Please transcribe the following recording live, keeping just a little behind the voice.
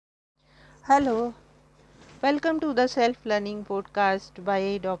Hello, welcome to the Self Learning Podcast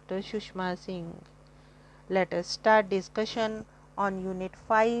by Dr. Sushma Singh. Let us start discussion on Unit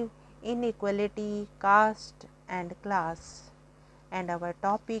 5 Inequality, Caste and Class. And our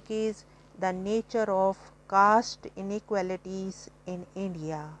topic is the nature of caste inequalities in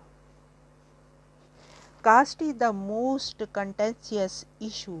India. Caste is the most contentious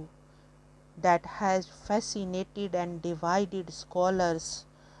issue that has fascinated and divided scholars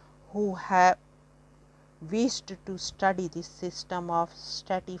who have wished to study this system of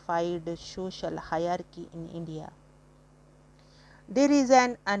stratified social hierarchy in India. There is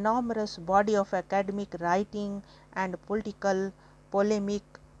an enormous body of academic writing and political polemic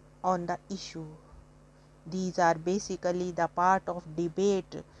on the issue. These are basically the part of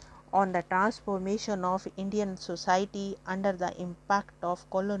debate on the transformation of Indian society under the impact of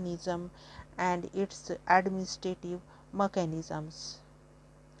colonialism and its administrative mechanisms.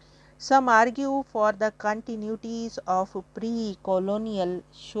 Some argue for the continuities of pre-colonial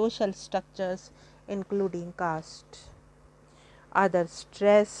social structures including caste. Others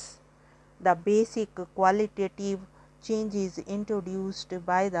stress the basic qualitative changes introduced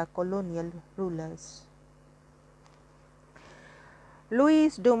by the colonial rulers.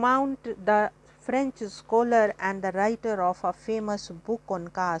 Louis Dumont, the French scholar and the writer of a famous book on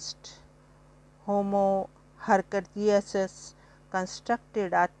caste, Homo Hercadius,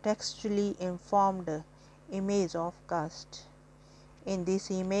 constructed a textually informed image of caste. In this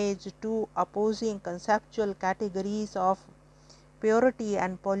image, two opposing conceptual categories of purity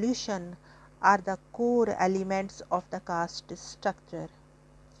and pollution are the core elements of the caste structure.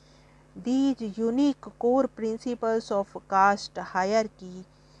 These unique core principles of caste hierarchy,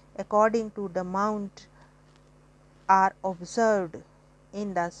 according to Dumont, are observed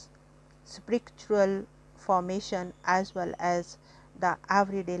in the spiritual formation as well as the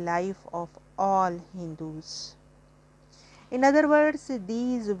everyday life of all Hindus. In other words,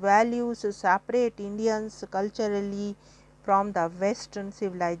 these values separate Indians culturally from the Western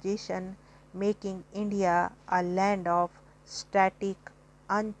civilization, making India a land of static,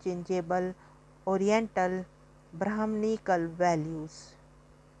 unchangeable, Oriental, Brahmanical values.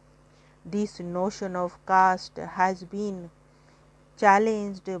 This notion of caste has been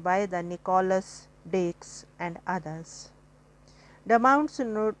challenged by the Nicholas Dix and others. Dumount's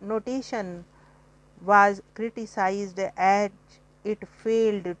notation was criticized as it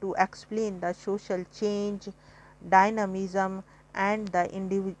failed to explain the social change, dynamism, and the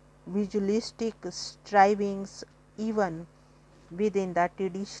individualistic strivings even within the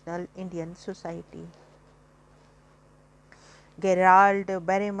traditional Indian society. Gerald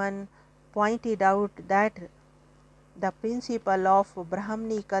Berryman pointed out that the principle of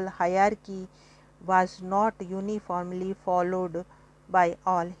Brahmanical hierarchy was not uniformly followed by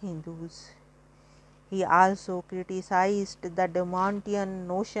all Hindus. He also criticized the Dumontian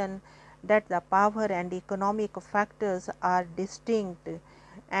notion that the power and economic factors are distinct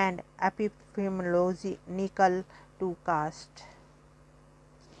and epistemiological to caste.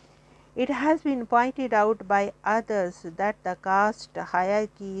 It has been pointed out by others that the caste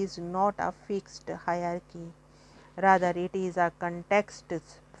hierarchy is not a fixed hierarchy. Rather, it is a context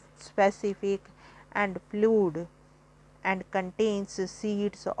specific and fluid and contains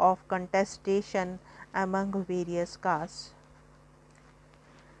seeds of contestation among various castes.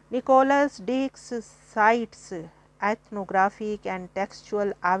 Nicholas Dix cites ethnographic and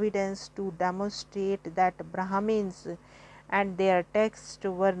textual evidence to demonstrate that Brahmins and their texts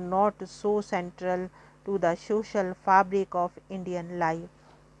were not so central to the social fabric of Indian life.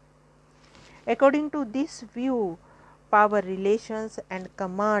 According to this view, power relations and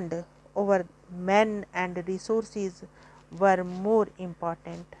command over men and resources were more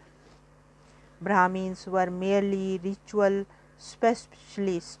important. Brahmins were merely ritual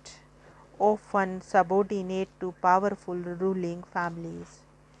specialists, often subordinate to powerful ruling families.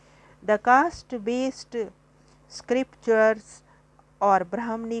 The caste-based scriptures or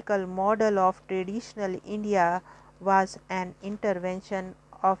Brahmanical model of traditional India was an intervention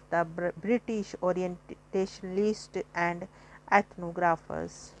of the British Orientalists and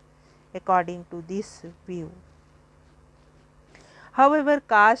ethnographers, according to this view. However,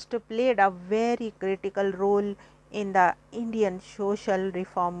 caste played a very critical role in the Indian social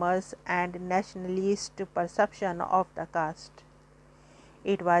reformers and nationalist perception of the caste.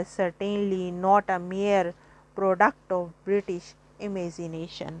 It was certainly not a mere product of British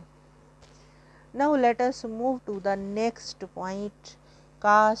imagination. Now let us move to the next point,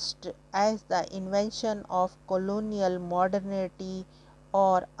 caste as the invention of colonial modernity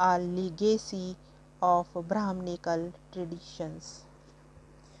or a legacy of Brahmanical traditions.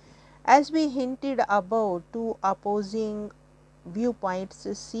 As we hinted above, two opposing viewpoints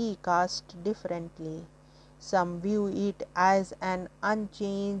see caste differently. Some view it as an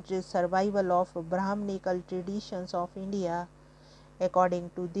unchanged survival of Brahminical traditions of India.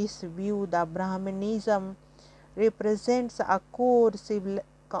 According to this view, the Brahmanism represents a core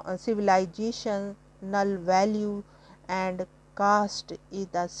civilizational value, and caste is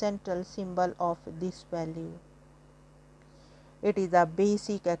the central symbol of this value. It is a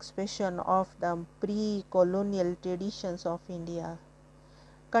basic expression of the pre-colonial traditions of India.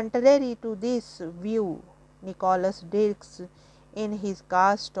 Contrary to this view, Nicholas Dix, in his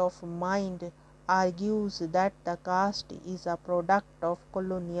Caste of Mind, argues that the caste is a product of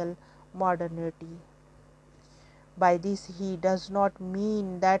colonial modernity. By this, he does not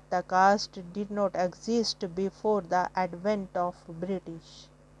mean that the caste did not exist before the advent of British.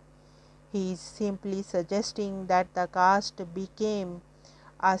 He is simply suggesting that the caste became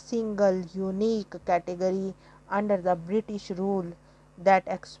a single unique category under the British rule that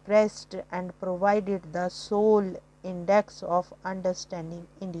expressed and provided the sole index of understanding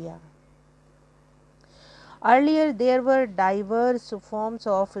India. Earlier, there were diverse forms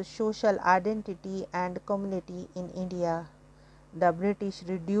of social identity and community in India. The British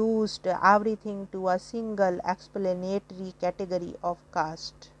reduced everything to a single explanatory category of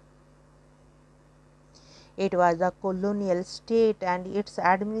caste. It was the colonial state and its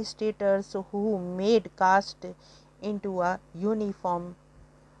administrators who made caste into a uniform,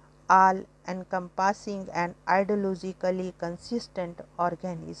 all encompassing and ideologically consistent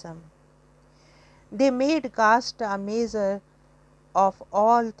organism. They made caste a measure of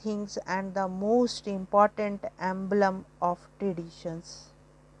all things and the most important emblem of traditions.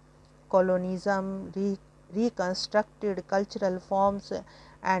 Colonialism reconstructed cultural forms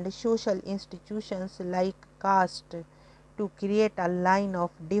and social institutions like caste to create a line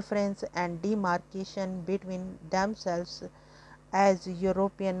of difference and demarcation between themselves as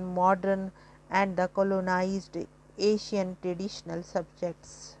European modern and the colonized Asian traditional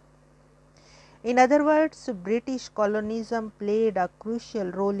subjects. In other words, British colonialism played a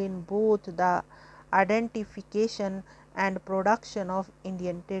crucial role in both the identification and production of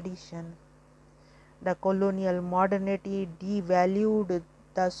Indian tradition. The colonial modernity devalued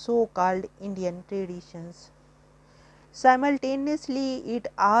the so-called Indian traditions. Simultaneously, it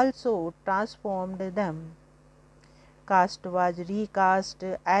also transformed them. Caste was recast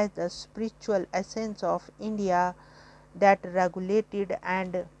as the spiritual essence of India that regulated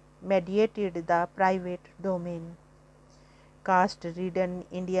and mediated the private domain. Caste-ridden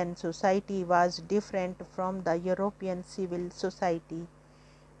Indian society was different from the European civil society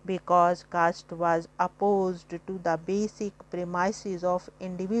because caste was opposed to the basic premises of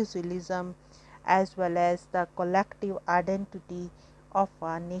individualism as well as the collective identity of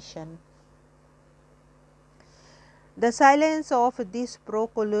a nation. The silence of this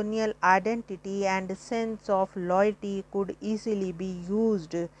pro-colonial identity and sense of loyalty could easily be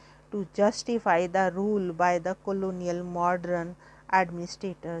used to justify the rule by the colonial modern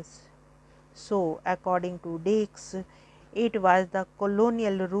administrators. So, according to Dix, it was the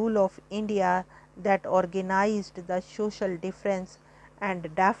colonial rule of India that organized the social difference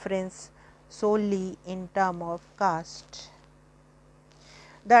and difference solely in terms of caste.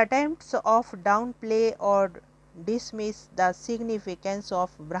 The attempts of downplay or dismiss the significance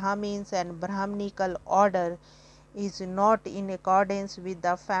of Brahmins and Brahminical order is not in accordance with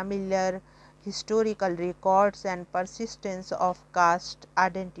the familiar historical records and persistence of caste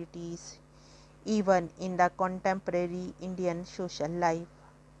identities, even in the contemporary Indian social life.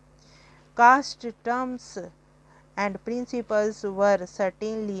 Caste terms and principles were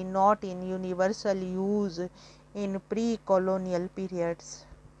certainly not in universal use in pre-colonial periods.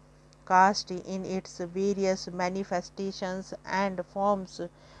 Caste in its various manifestations and forms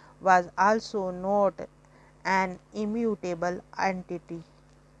was also not an immutable entity.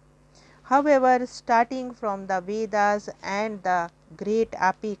 However, starting from the Vedas and the great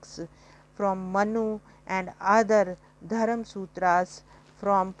epics, from Manu and other Dharma Sutras,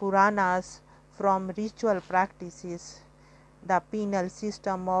 from Puranas, from ritual practices, the penal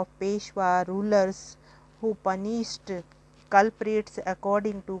system of Peshwa rulers who punished culprits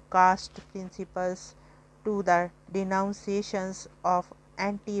according to caste principles, to the denunciations of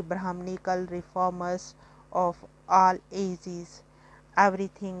anti-Brahminical reformers of all ages.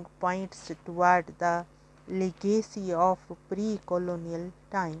 Everything points toward the legacy of pre-colonial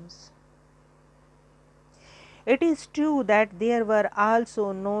times. It is true that there were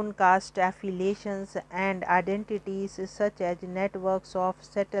also known caste affiliations and identities such as networks of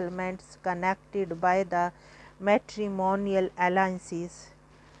settlements connected by the matrimonial alliances.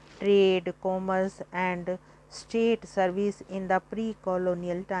 trade, commerce, and state service in the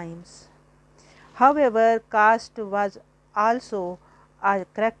pre-colonial times. However, caste was also a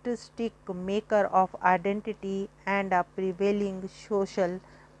characteristic maker of identity and a prevailing social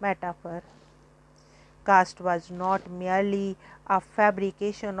metaphor. Caste was not merely a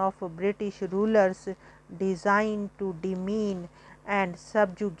fabrication of British rulers designed to demean and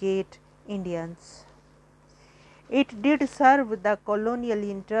subjugate Indians. It did serve the colonial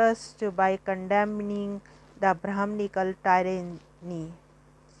interest by condemning the Brahminical tyranny.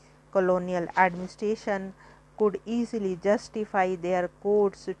 Colonial administration could easily justify their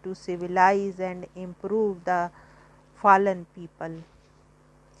codes to civilize and improve the fallen people.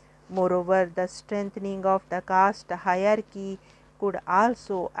 Moreover, the strengthening of the caste hierarchy could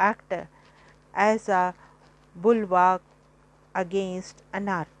also act as a bulwark against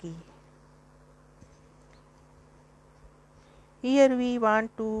anarchy. Here we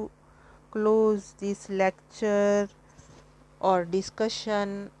want to close this lecture or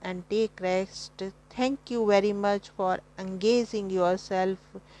discussion and take rest. Thank you very much for engaging yourself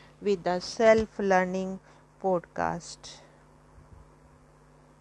with the self learning podcast.